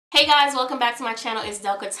Hey guys, welcome back to my channel. It's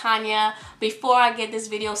DelcaTanya. Before I get this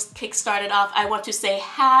video kick started off, I want to say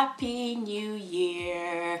Happy New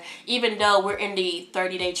Year. Even though we're in the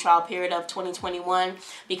 30-day trial period of 2021,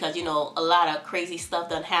 because you know a lot of crazy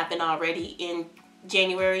stuff done happened already in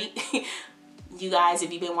January. You guys,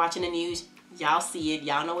 if you've been watching the news, y'all see it.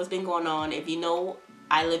 Y'all know what's been going on. If you know,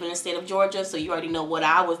 I live in the state of Georgia, so you already know what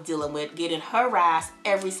I was dealing with, getting harassed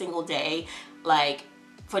every single day, like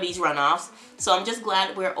for these runoffs. So I'm just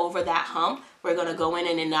glad we're over that hump. We're gonna go in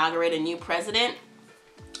and inaugurate a new president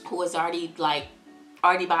who is already yeah,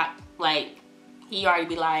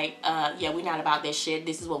 we're not about this shit.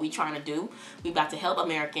 This is what we trying to do. We about to help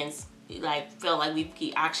Americans, like feel like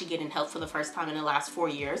we actually getting help for the first time in the last 4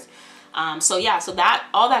 years. So yeah, so that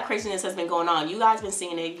all that craziness has been going on. You guys been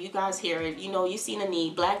seeing it. You guys hear it. You know, you seen the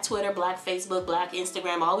need. Black Twitter, Black Facebook, Black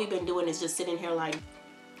Instagram. All we've been doing is just sitting here like,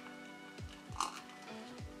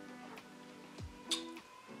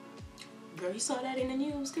 girl, you saw that in the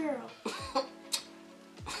news, girl.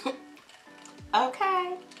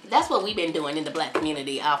 Okay. That's what we've been doing in the black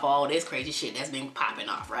community after all this crazy shit that's been popping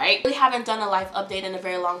off, right? We haven't done a life update in a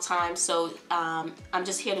very long time, so I'm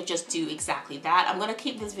just here to just do exactly that. I'm going to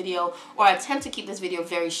keep this video, or attempt to keep this video,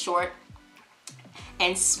 very short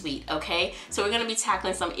and sweet, okay? So we're going to be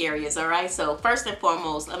tackling some areas, all right? So first and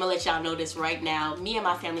foremost, I'm going to let y'all know this right now. Me and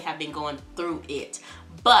my family have been going through it,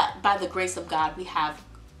 but by the grace of God, we have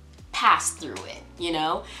passed through it, you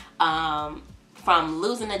know? From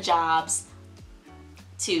losing the jobs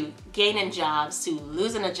to gaining jobs to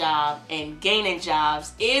losing a job and gaining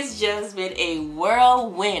jobs. It's just been a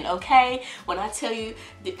whirlwind, okay? When I tell you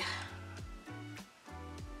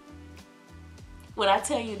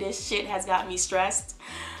this shit has got me stressed,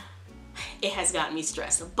 it has gotten me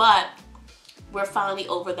stressed. But we're finally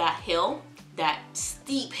over that hill, that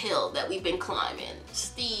steep hill that we've been climbing,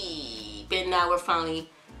 steep, and now we're finally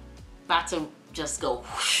about to just go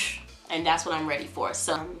whoosh, and that's what I'm ready for.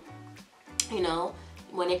 So, you know,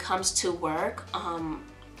 when it comes to work,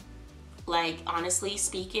 like honestly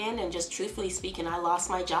speaking and just truthfully speaking, I lost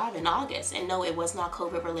my job in August. And no, it was not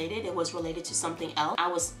COVID related. It was related to something else. I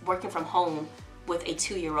was working from home with a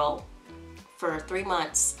 2-year-old for 3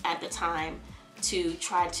 months at the time to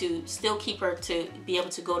try to still keep her to be able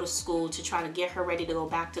to go to school, to try to get her ready to go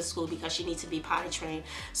back to school because she needs to be potty trained.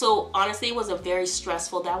 So honestly, it was a very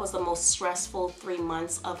stressful, that was the most stressful 3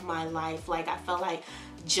 months of my life. Like I felt like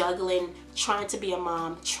juggling, trying to be a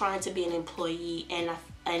mom, trying to be an employee,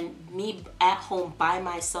 and me at home by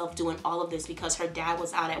myself doing all of this because her dad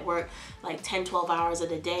was out at work like 10-12 hours of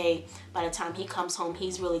the day. By the time he comes home,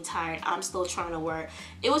 he's really tired. I'm still trying to work.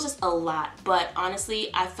 It was just a lot. But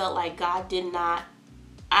honestly, I felt like God did not,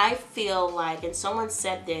 I feel like, and someone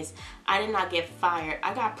said this, I did not get fired.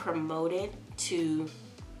 I got promoted to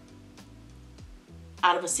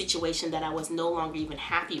out of a situation that I was no longer even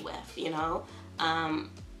happy with, you know.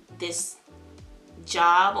 This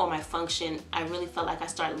job or my function, I really felt like I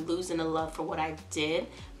started losing the love for what I did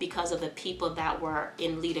because of the people that were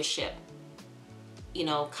in leadership. You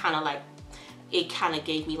know, kind of like, it kind of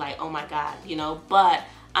gave me like, oh my God, you know. But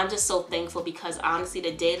I'm just so thankful because honestly,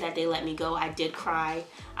 the day that they let me go, I did cry.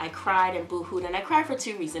 I cried and boo-hooed, and I cried for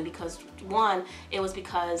 2 reasons. Because one, it was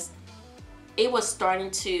because it was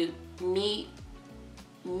starting to,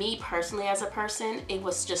 me personally as a person, it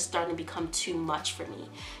was just starting to become too much for me.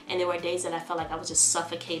 And there were days that I felt like I was just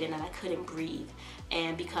suffocating and I couldn't breathe,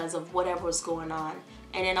 and because of whatever was going on.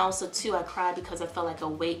 And then also too, I cried because I felt like a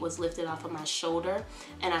weight was lifted off of my shoulder,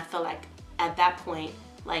 and I felt like at that point,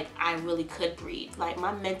 like I really could breathe. Like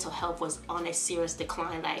my mental health was on a serious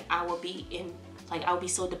decline. Like I would be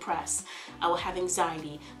so depressed. I would have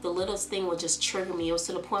anxiety. The littlest thing would just trigger me. It was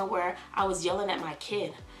to the point where I was yelling at my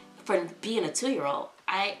kid for being a 2-year-old.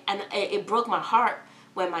 And it broke my heart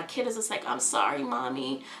when my kid is just like, I'm sorry,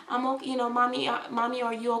 mommy, I'm okay, you know, mommy,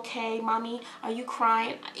 are you okay? Mommy, are you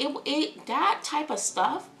crying? That type of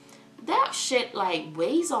stuff, that shit like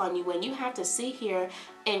weighs on you when you have to sit here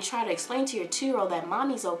and try to explain to your 2-year-old that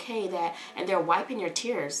mommy's okay, and they're wiping your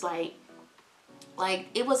tears. Like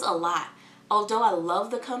it was a lot. Although I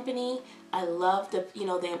love the company, I love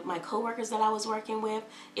my coworkers that I was working with.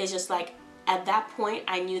 It's just like at that point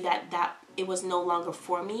I knew that it was no longer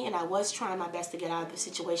for me, and I was trying my best to get out of the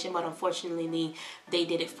situation, but unfortunately they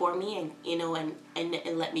did it for me, and you know, and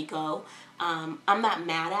let me go. I'm not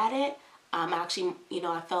mad at it. Actually, you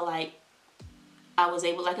know, I felt like I was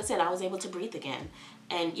able, like I said, I was able to breathe again.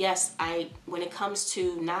 And yes, when it comes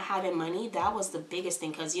to not having money, that was the biggest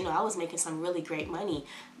thing, because you know, I was making some really great money.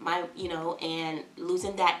 And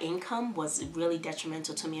losing that income was really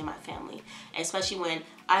detrimental to me and my family, especially when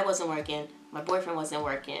I wasn't working. My boyfriend wasn't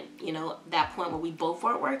working. You know, that point where we both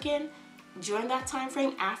weren't working, during that time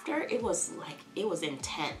frame after, it was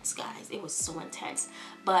intense, guys. It was so intense.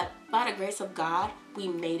 But by the grace of God, we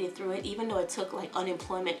made it through it, even though it took like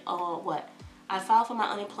unemployment. I filed for my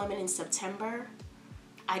unemployment in September.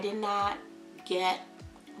 I did not get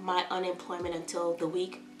my unemployment until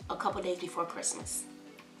a couple days before Christmas.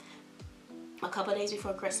 A couple days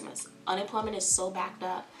before Christmas. Unemployment is so backed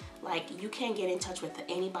up. Like, you can't get in touch with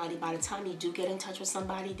anybody. By the time you do get in touch with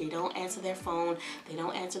somebody, they don't answer their phone, they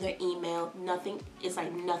don't answer their email, nothing. It's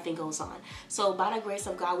like nothing goes on. So by the grace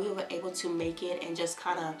of God, we were able to make it and just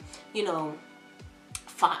kind of, you know,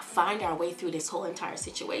 find our way through this whole entire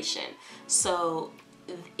situation. So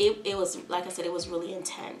it was, like I said, it was really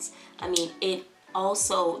intense. I mean,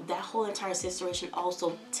 that whole entire situation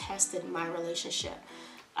also tested my relationship.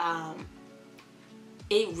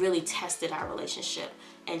 It really tested our relationship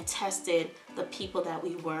and tested the people that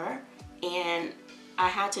we were. And I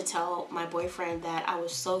had to tell my boyfriend that I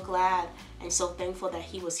was so glad and so thankful that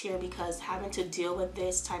he was here, because having to deal with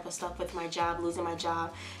this type of stuff with my job, losing my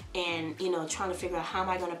job, and, you know, trying to figure out how am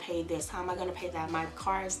I going to pay this, how am I going to pay that, my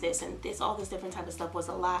car is this and this, all this different type of stuff was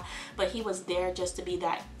a lot. But he was there just to be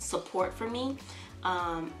that support for me.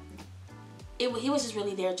 He was just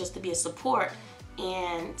really there just to be a support.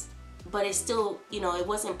 But it's still, you know, it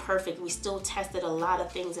wasn't perfect. We still tested a lot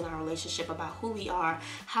of things in our relationship about who we are,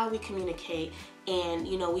 how we communicate, and,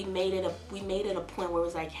 you know, we made it a point where it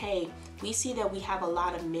was like, hey, we see that we have a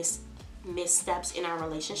lot of missteps in our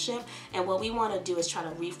relationship, and what we want to do is try to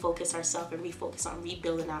refocus ourselves and refocus on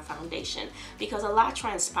rebuilding our foundation, because a lot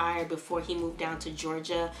transpired before he moved down to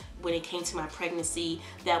Georgia when it came to my pregnancy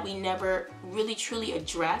that we never really truly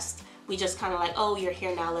addressed. We just kind of like, oh, you're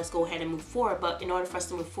here now, let's go ahead and move forward. But in order for us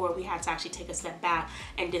to move forward, we had to actually take a step back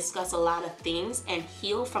and discuss a lot of things and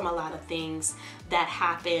heal from a lot of things that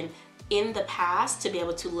happened in the past to be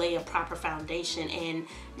able to lay a proper foundation. And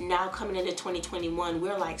now coming into 2021,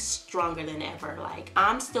 we're like stronger than ever. Like,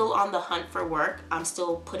 I'm still on the hunt for work. I'm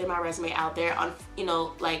still putting my resume out there on, you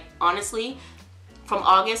know, like, honestly, from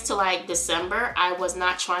August to like December, I was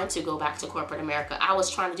not trying to go back to corporate America. I was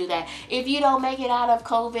trying to do that. If you don't make it out of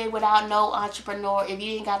COVID without no entrepreneur, if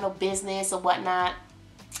you ain't got no business or whatnot,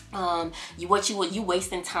 you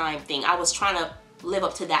wasting time thing. I was trying to live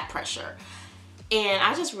up to that pressure. And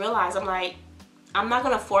I just realized, I'm like, I'm not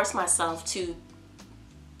gonna force myself into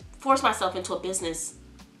a business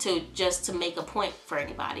to make a point for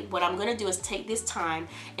anybody. What I'm gonna do is take this time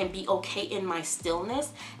and be okay in my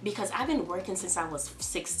stillness, because I've been working since I was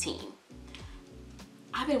 16.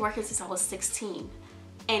 I've been working since I was 16.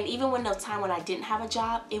 And even when the time when I didn't have a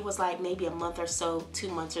job, it was like maybe a month or so, 2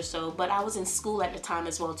 months or so, but I was in school at the time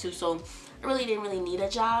as well too, so I really didn't need a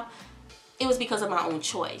job. It was because of my own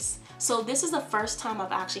choice. So this is the first time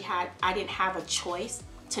I didn't have a choice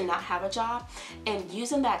to not have a job, and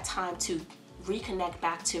using that time to reconnect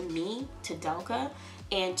back to me, to Delca,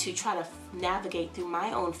 and to try to navigate through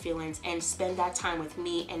my own feelings and spend that time with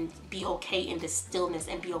me and be okay in the stillness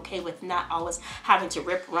and be okay with not always having to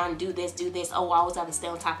rip, run, do this, oh, I always have to stay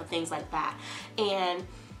on top of things like that. And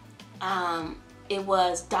it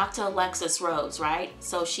was Dr. Alexis Rhodes, right?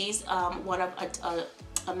 So she's one of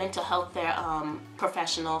a mental health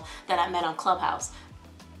professional that I met on Clubhouse.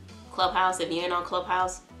 If you ain't on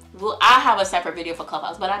Clubhouse, well, I have a separate video for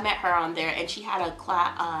Clubhouse, but I met her on there, and she had a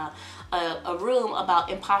room about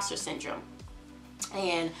imposter syndrome.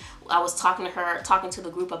 And I was talking to the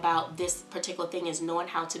group about this particular thing, is knowing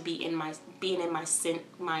how to being in my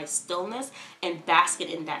stillness and basking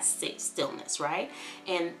in that stillness, right?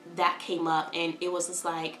 And that came up, and it was just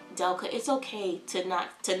like, Delca, it's okay to not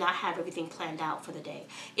have everything planned out for the day.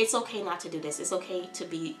 It's okay not to do this. It's okay to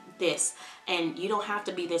be this, and you don't have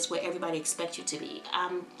to be this way everybody expects you to be.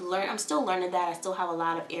 I'm still learning that. I still have a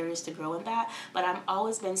lot of areas to grow in that, but I've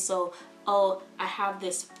always been so, oh, I have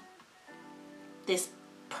this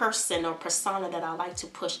person or persona that I like to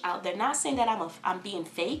push out there. Not saying that I'm being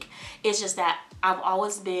fake. It's just that I've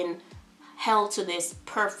always been held to this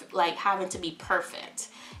perfect, like having to be perfect.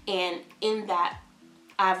 And in that,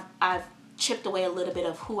 I've chipped away a little bit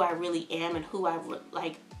of who I really am and who I would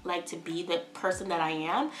like to be, the person that I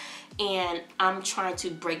am. And I'm trying to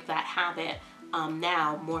break that habit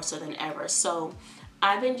now more so than ever. So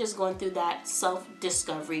I've been just going through that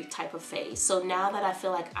self-discovery type of phase. So now that I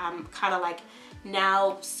feel like I'm kind of like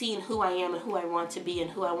now seeing who I am and who I want to be and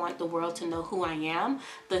who I want the world to know who I am,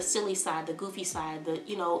 the silly side, the goofy side, the,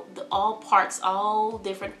 you know, the all parts, all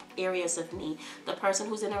different areas of me, the person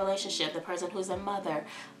who's in a relationship, the person who's a mother,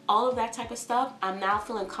 all of that type of stuff, I'm now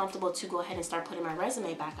feeling comfortable to go ahead and start putting my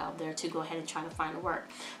resume back out there to go ahead and try to find work.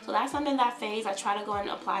 So that's I'm in that phase. I try to go and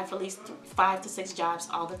apply for at least 5 to 6 jobs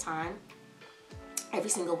all the time, every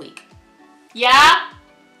single week. Yeah?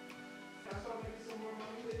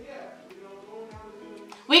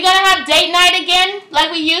 We gonna have date night again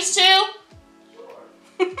like we used to?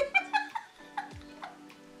 Sure.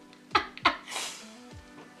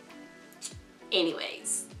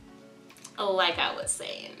 Anyways, like I was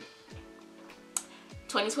saying,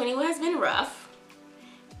 2021 has been rough,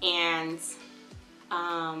 and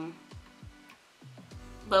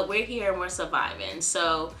but we're here and we're surviving.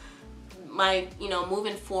 So my, you know,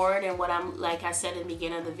 moving forward, and what I'm, like I said in the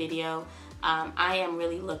beginning of the video, I am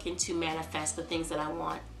really looking to manifest the things that I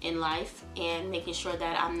want in life and making sure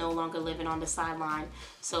that I'm no longer living on the sideline.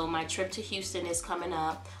 So my trip to Houston is coming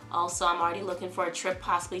up. Also, I'm already looking for a trip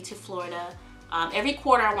possibly to Florida. Every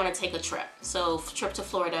quarter I want to take a trip. So trip to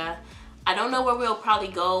Florida. I don't know where we'll probably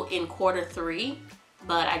go in quarter 3,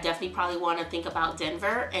 but I definitely probably want to think about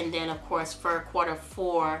Denver. And then of course for quarter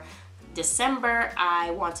 4, December, I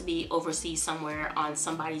want to be overseas somewhere on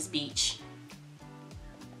somebody's beach,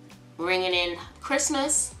 ringing in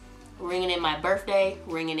Christmas, ringing in my birthday,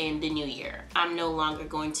 ringing in the new year. I'm no longer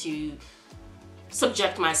going to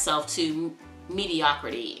subject myself to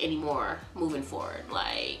mediocrity anymore moving forward.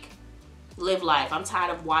 Like, live life. I'm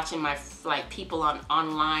tired of watching my people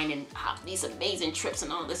online and these amazing trips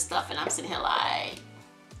and all this stuff, and I'm sitting here like,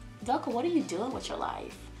 Delca, what are you doing with your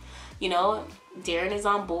life? You know, Darren is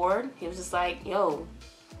on board. He was just like, yo,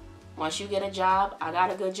 once you get a job, I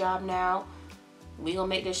got a good job now, we gonna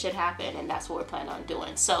make this shit happen, and that's what we're planning on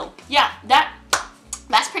doing. So yeah,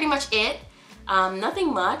 that's pretty much it.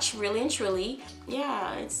 Nothing much, really and truly.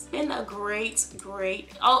 Yeah, it's been a great,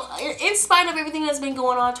 in spite of everything that's been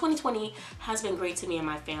going on, 2020 has been great to me and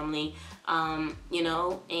my family. You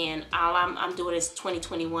know, and all I'm doing is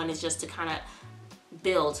 2021 is just to kind of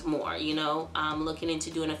build more, you know. I'm looking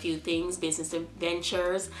into doing a few things, business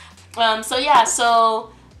ventures. So yeah,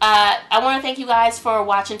 so I want to thank you guys for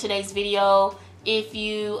watching today's video. If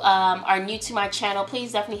you are new to my channel,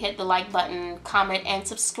 please definitely hit the like button, comment, and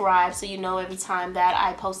subscribe so you know every time that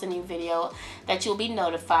I post a new video that you'll be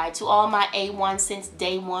notified. To all my A1 since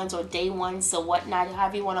day ones or day ones, so whatnot,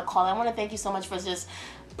 however you want to call it, I want to thank you so much for just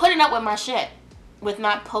putting up with my shit, with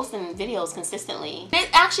not posting videos consistently. It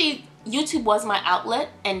actually, YouTube was my outlet,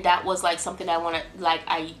 and that was like something I wanted, like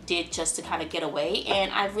I did just to kind of get away,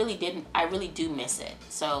 and I really do miss it.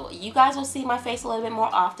 So you guys will see my face a little bit more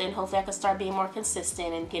often. Hopefully I can start being more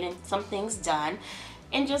consistent and getting some things done,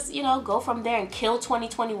 and just, you know, go from there and kill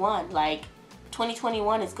 2021. Like,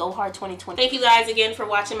 2021 is go hard 2020. Thank you guys again for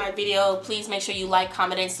watching my video. Please make sure you like,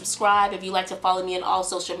 comment, and subscribe. If you like to follow me on all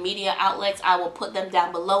social media outlets, I will put them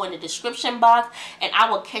down below in the description box, and I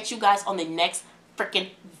will catch you guys on the next freaking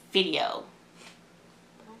video.